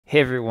Hey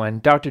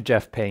everyone, Dr.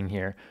 Jeff Peng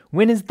here.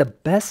 When is the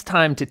best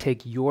time to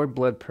take your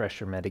blood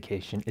pressure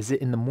medication? Is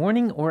it in the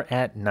morning or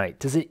at night?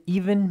 Does it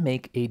even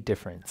make a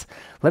difference?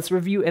 Let's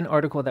review an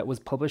article that was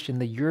published in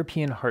the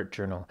European Heart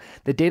Journal.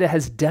 The data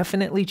has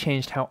definitely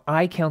changed how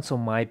I counsel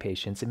my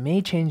patients. It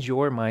may change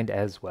your mind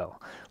as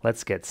well.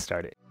 Let's get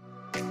started.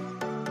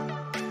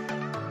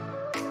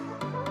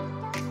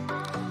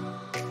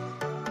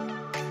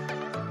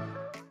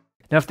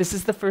 Now, if this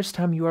is the first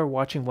time you are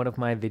watching one of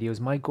my videos,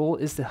 my goal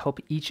is to help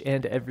each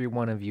and every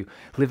one of you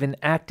live an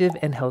active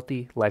and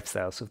healthy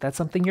lifestyle. So if that's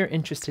something you're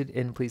interested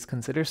in, please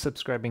consider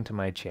subscribing to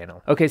my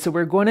channel. Okay, so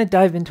we're going to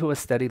dive into a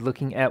study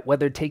looking at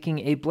whether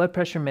taking a blood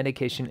pressure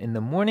medication in the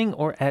morning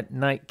or at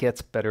night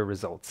gets better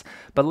results.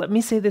 But let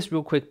me say this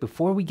real quick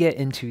before we get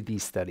into the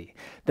study.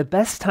 The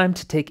best time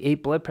to take a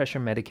blood pressure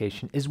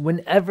medication is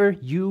whenever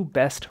you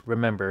best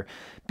remember,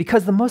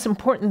 because the most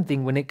important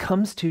thing when it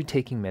comes to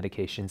taking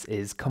medications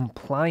is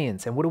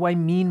compliance. And what do I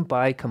mean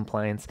by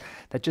compliance?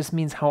 That just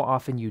means how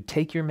often you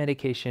take your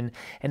medication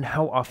and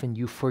how often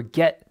you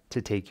forget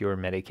to take your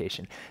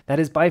medication. That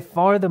is by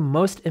far the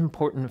most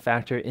important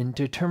factor in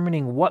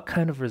determining what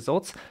kind of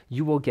results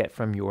you will get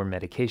from your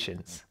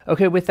medications.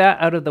 Okay, with that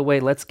out of the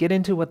way, let's get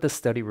into what the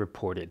study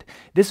reported.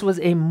 This was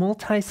a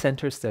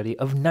multi-center study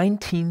of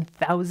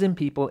 19,000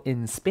 people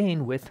in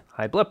Spain with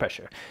high blood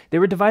pressure. They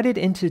were divided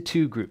into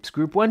two groups.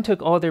 Group 1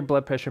 took all their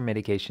blood pressure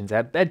medications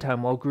at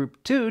bedtime, while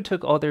Group 2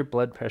 took all their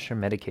blood pressure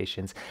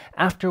medications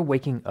after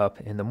waking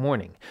up in the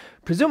morning.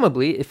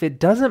 Presumably, if it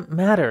doesn't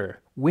matter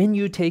when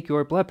you take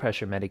your blood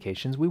pressure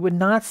medications, we would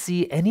not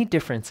see any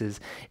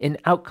differences in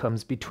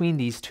outcomes between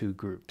these two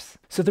groups.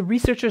 So the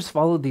researchers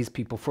followed these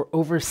people for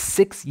over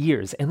 6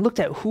 years and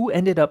looked at who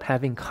ended up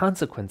having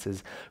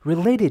consequences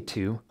related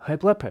to high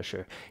blood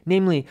pressure,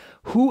 namely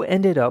who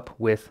ended up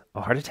with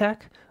a heart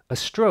attack, a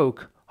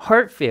stroke,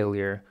 heart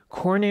failure,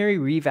 coronary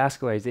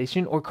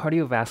revascularization, or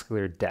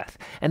cardiovascular death.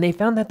 And they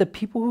found that the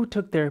people who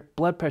took their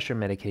blood pressure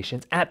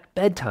medications at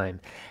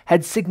bedtime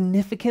had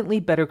significantly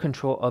better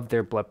control of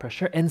their blood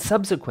pressure and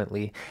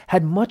subsequently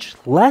had much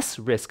less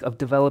risk of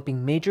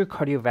developing major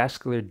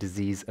cardiovascular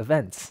disease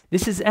events.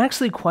 This is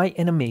actually quite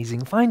an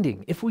amazing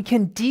finding. If we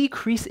can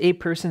decrease a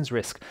person's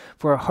risk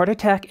for a heart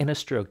attack and a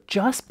stroke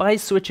just by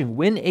switching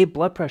when a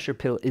blood pressure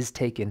pill is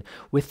taken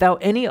without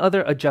any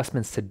other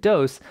adjustments to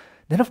dose,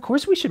 then of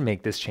course we should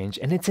make this change,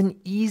 and it's an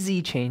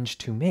easy change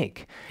to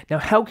make. Now,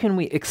 how can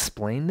we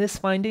explain this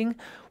finding?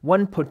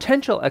 One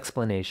potential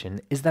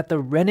explanation is that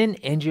the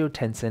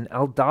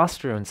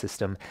renin-angiotensin-aldosterone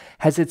system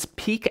has its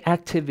peak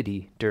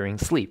activity during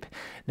sleep.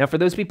 Now, for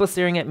those people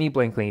staring at me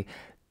blankly,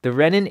 the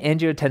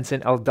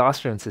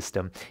renin-angiotensin-aldosterone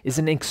system is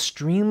an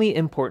extremely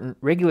important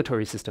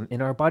regulatory system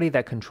in our body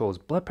that controls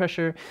blood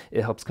pressure,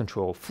 it helps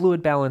control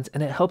fluid balance,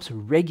 and it helps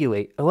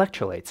regulate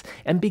electrolytes.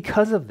 And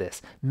because of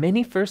this,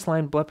 many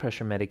first-line blood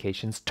pressure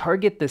medications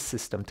target this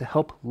system to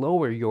help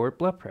lower your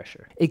blood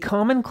pressure. A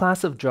common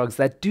class of drugs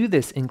that do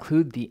this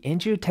include the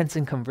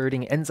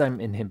angiotensin-converting enzyme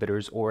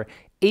inhibitors, or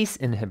ACE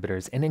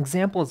inhibitors, and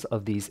examples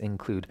of these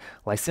include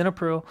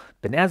lisinopril,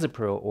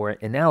 benazepril, or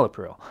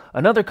enalapril.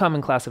 Another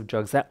common class of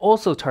drugs that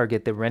also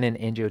target the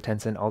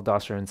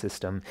renin-angiotensin-aldosterone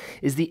system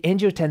is the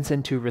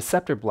angiotensin II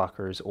receptor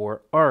blockers,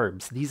 or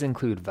ARBs. These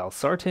include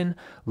valsartan,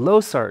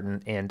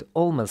 losartan, and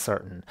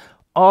olmesartan.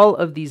 All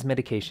of these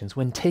medications,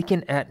 when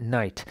taken at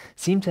night,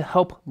 seem to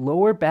help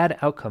lower bad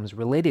outcomes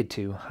related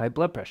to high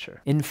blood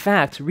pressure. In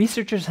fact,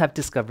 researchers have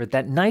discovered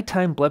that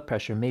nighttime blood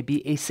pressure may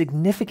be a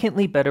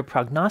significantly better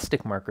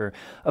prognostic marker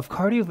of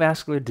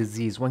cardiovascular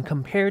disease when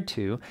compared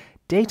to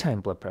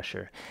daytime blood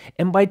pressure.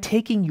 And by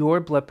taking your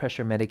blood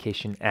pressure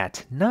medication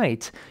at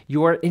night,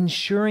 you are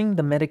ensuring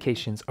the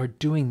medications are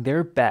doing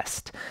their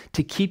best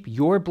to keep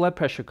your blood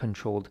pressure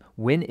controlled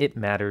when it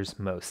matters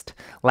most.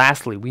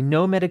 Lastly, we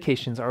know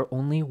medications are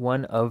only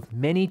one of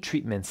many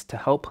treatments to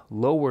help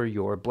lower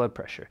your blood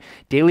pressure.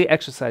 Daily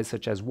exercise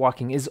such as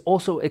walking is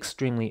also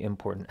extremely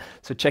important.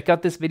 So check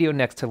out this video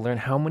next to learn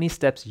how many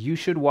steps you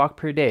should walk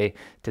per day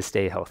to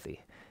stay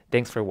healthy.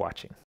 Thanks for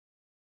watching.